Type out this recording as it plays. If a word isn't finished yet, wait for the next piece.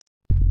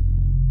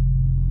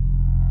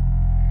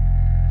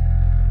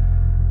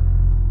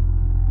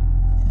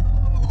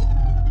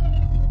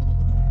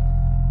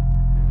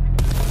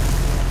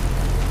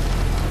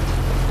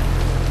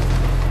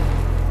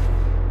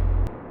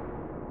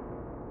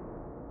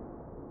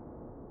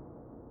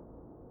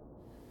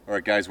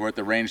Alright guys, we're at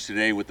the range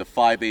today with the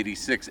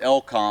 586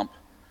 L Comp.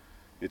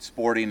 It's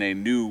sporting a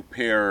new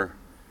pair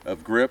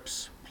of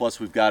grips, plus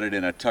we've got it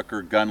in a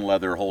Tucker gun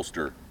leather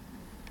holster.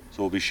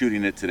 So we'll be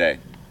shooting it today.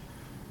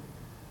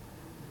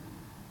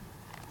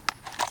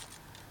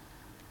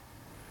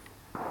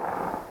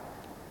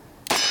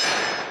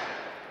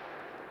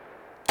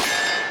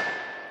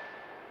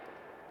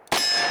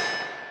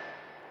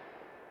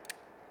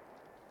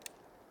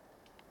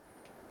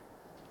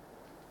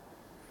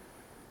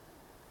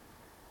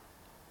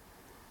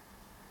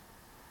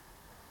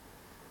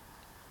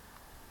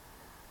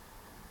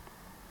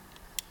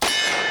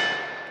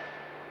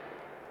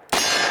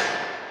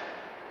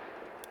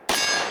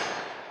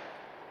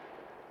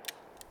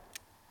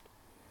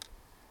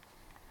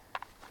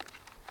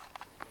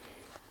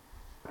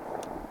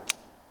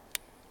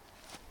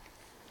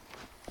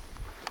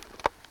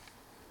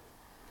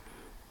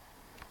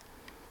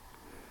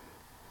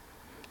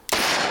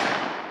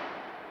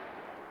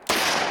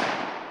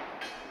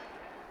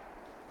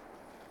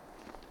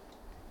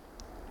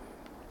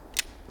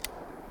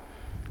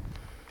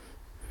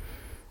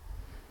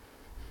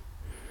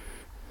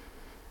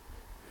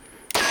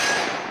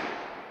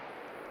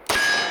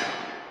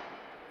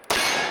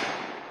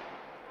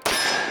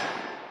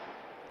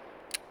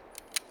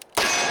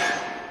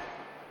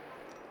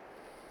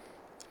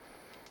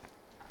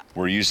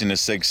 We're using a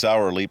Sig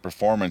Sauer Elite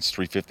Performance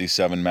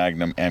 357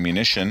 Magnum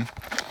ammunition.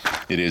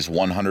 It is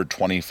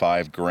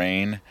 125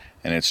 grain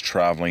and it's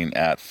traveling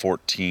at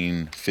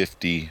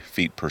 1450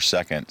 feet per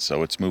second,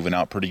 so it's moving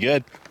out pretty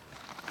good.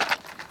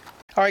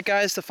 All right,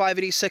 guys, the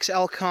 586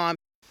 L Comp.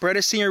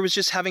 Beretta Senior was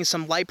just having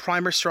some light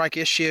primer strike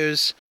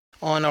issues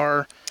on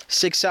our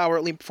Sig Sauer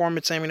Elite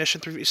Performance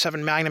ammunition,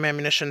 357 Magnum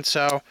ammunition,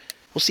 so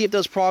we'll see if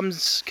those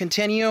problems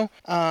continue.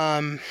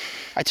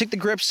 I took the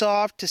grips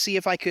off to see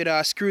if I could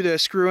screw the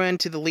screw in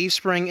to the leaf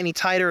spring any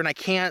tighter, and I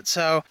can't,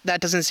 so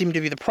that doesn't seem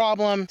to be the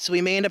problem. So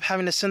we may end up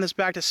having to send this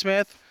back to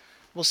Smith.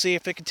 We'll see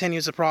if it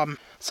continues the problem.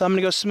 So I'm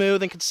gonna go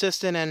smooth and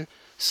consistent and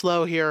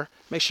slow here.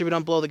 Make sure we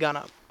don't blow the gun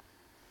up.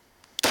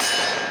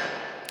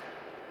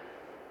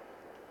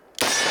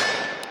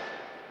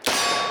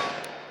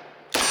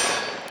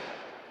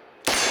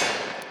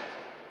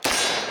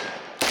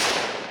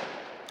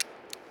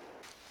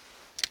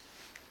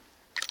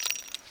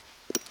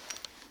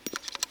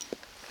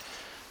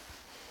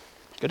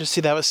 Good to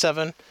see that was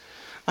 7.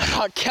 I'm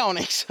not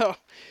counting, so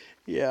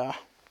yeah.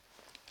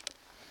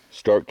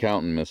 Start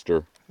counting,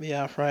 mister.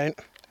 Yeah, right.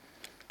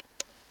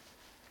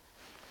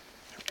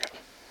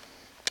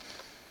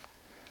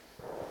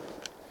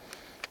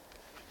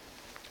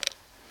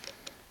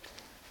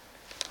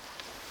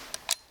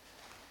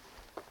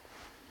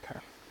 Okay.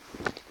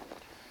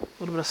 A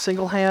little bit of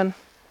single hand.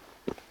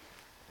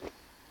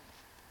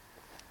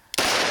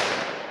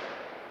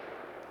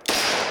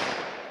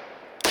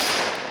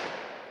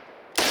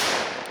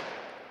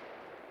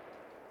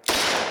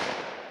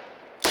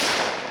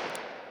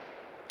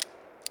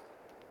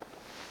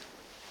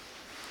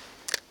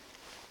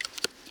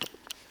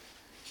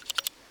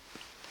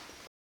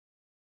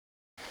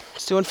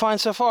 It's doing fine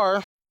so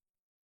far.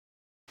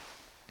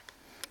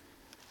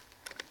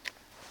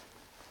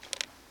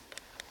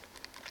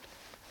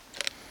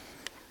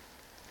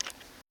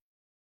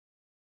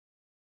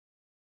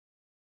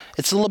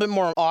 It's a little bit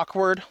more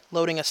awkward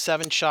loading a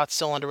 7-shot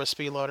cylinder with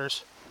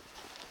speedloaders.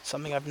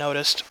 Something I've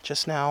noticed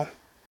just now.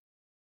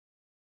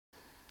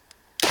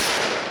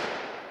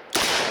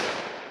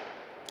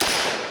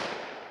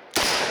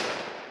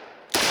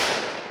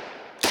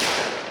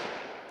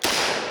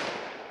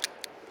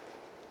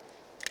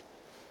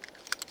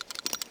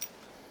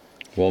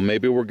 Well,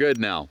 maybe we're good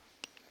now.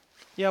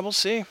 Yeah, we'll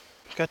see.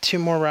 Got 2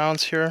 more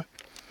rounds here.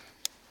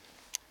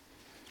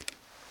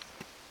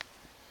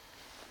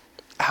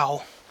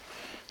 Ow.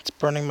 It's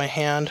burning my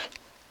hand.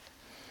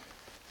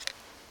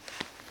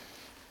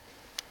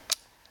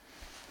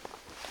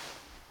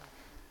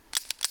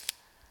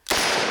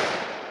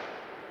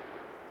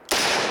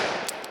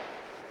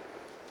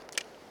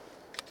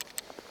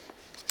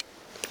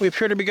 We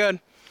appear to be good.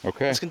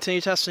 Okay. Let's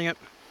continue testing it.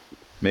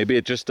 Maybe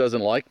it just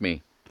doesn't like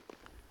me.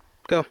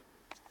 Go.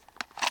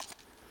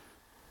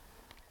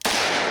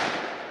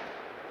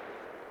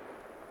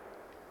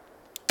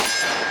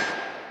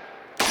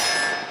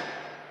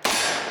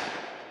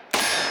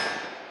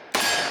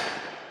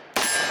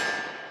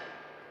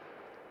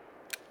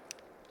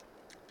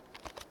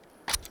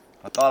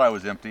 I thought I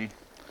was empty.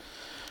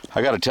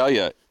 I gotta tell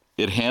you,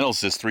 it handles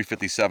this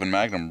 357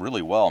 Magnum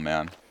really well,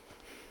 man.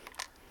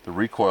 The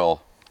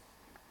recoil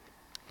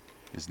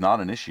is not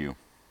an issue.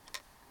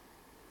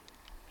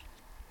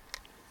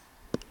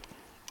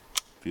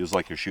 Feels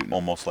like you're shooting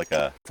almost like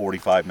a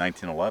 45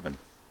 1911.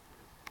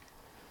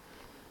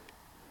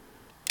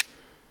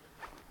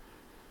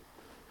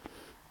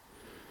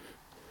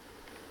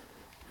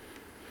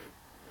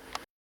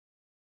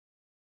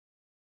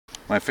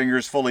 My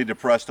finger's fully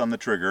depressed on the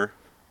trigger.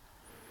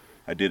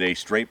 I did a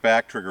straight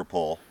back trigger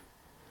pull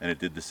and it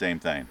did the same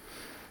thing.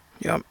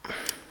 Yep.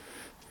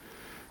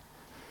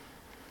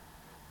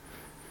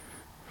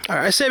 All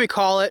right, I say we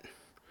call it.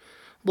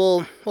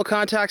 we'll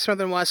contact Smith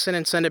 & Wesson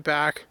and send it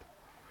back.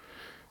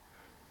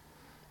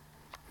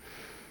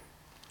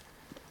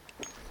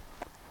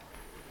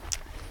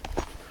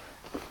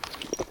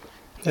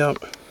 Yep.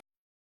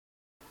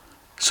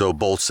 So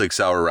both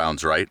 6-hour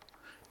rounds, right?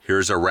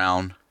 Here's a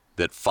round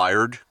that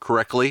fired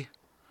correctly.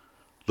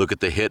 Look at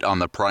the hit on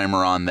the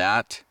primer on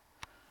that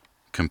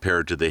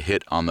compared to the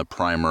hit on the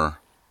primer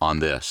on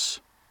this.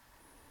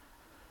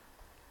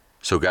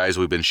 So guys,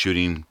 we've been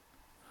shooting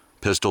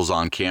pistols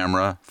on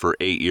camera for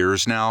 8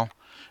 years now,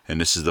 and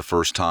this is the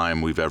first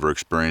time we've ever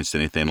experienced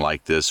anything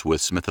like this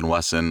with Smith &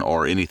 Wesson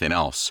or anything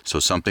else. So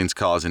something's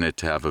causing it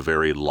to have a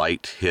very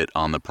light hit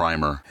on the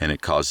primer, and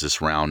it caused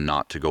this round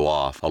not to go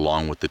off,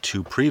 along with the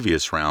 2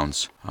 previous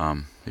rounds,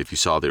 if you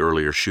saw the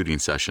earlier shooting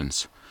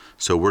sessions.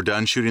 So we're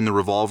done shooting the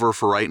revolver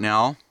for right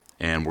now,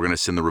 and we're going to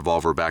send the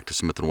revolver back to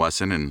Smith &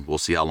 Wesson, and we'll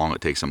see how long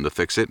it takes them to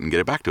fix it and get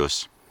it back to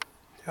us.